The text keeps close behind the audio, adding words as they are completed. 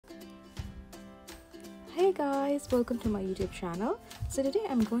Hey guys, welcome to my YouTube channel. So today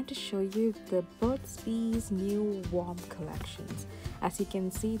I'm going to show you the Burts Bees new warm collections. As you can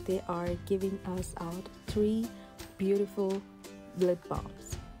see, they are giving us out 3 beautiful lip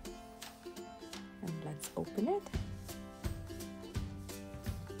balms. And let's open it.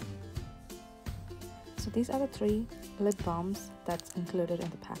 So these are the 3 lip balms that's included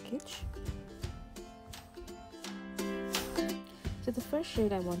in the package. So the first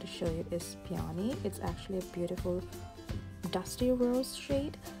shade I want to show you is Peony. It's actually a beautiful dusty rose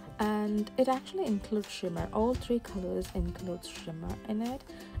shade, and it actually includes shimmer. All 3 colors includes shimmer in it,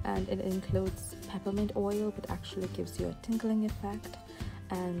 and it includes peppermint oil, which actually gives you a tingling effect,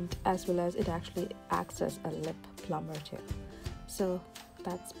 and as well as it actually acts as a lip plumper too. So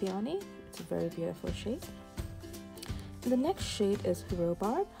that's Peony. It's a very beautiful shade. The next shade is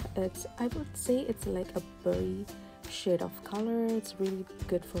Rhubarb. I would say it's like a berry shade of color. It's really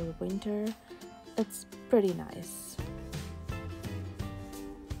good for winter. It's pretty nice.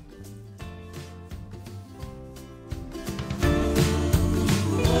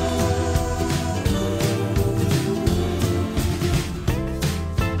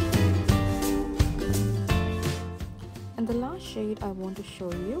 And the last shade I want to show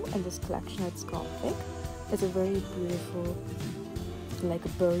you in this collection, it's called Thick. It's a very beautiful, like a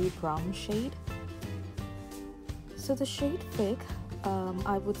berry brown shade. So the shade Fig,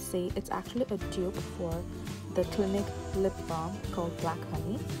 I would say it's actually a dupe for the Clinique lip balm called Black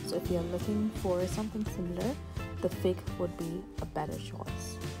Honey. So if you're looking for something similar, the Fig would be a better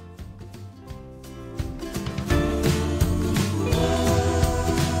choice.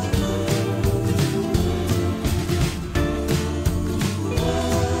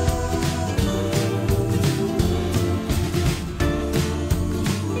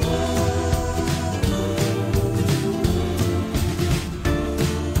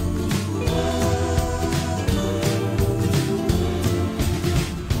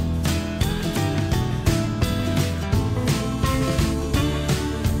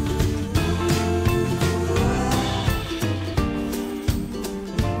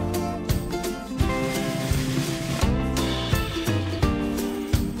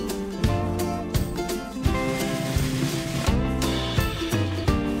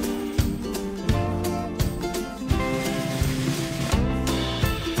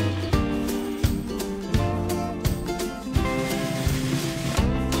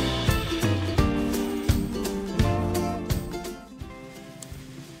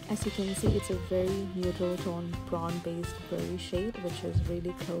 As you can see, it's a very neutral tone brown based berry shade, which is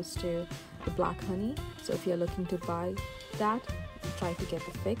really close to the Black Honey. So if you're looking to buy that, try to get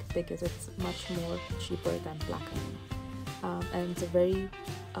the Fig because it's much more cheaper than Black Honey. And it's a very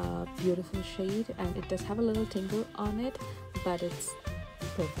beautiful shade, and it does have a little tingle on it, but it's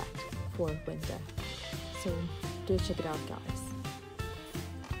perfect for winter. So do check it out, guys.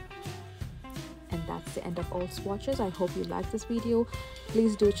 And that's the end of all swatches. I hope you liked this video.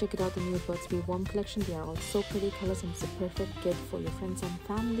 Please do check it out, the new Burts Bee warm collection. They are all so pretty colors, and it's a perfect gift for your friends and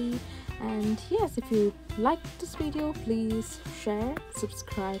family. And yes, if you liked this video, please share,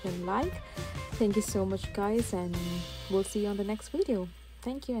 subscribe and like. Thank you so much, guys, and we'll see you on the next video.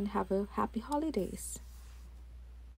 Thank you and have a happy holidays.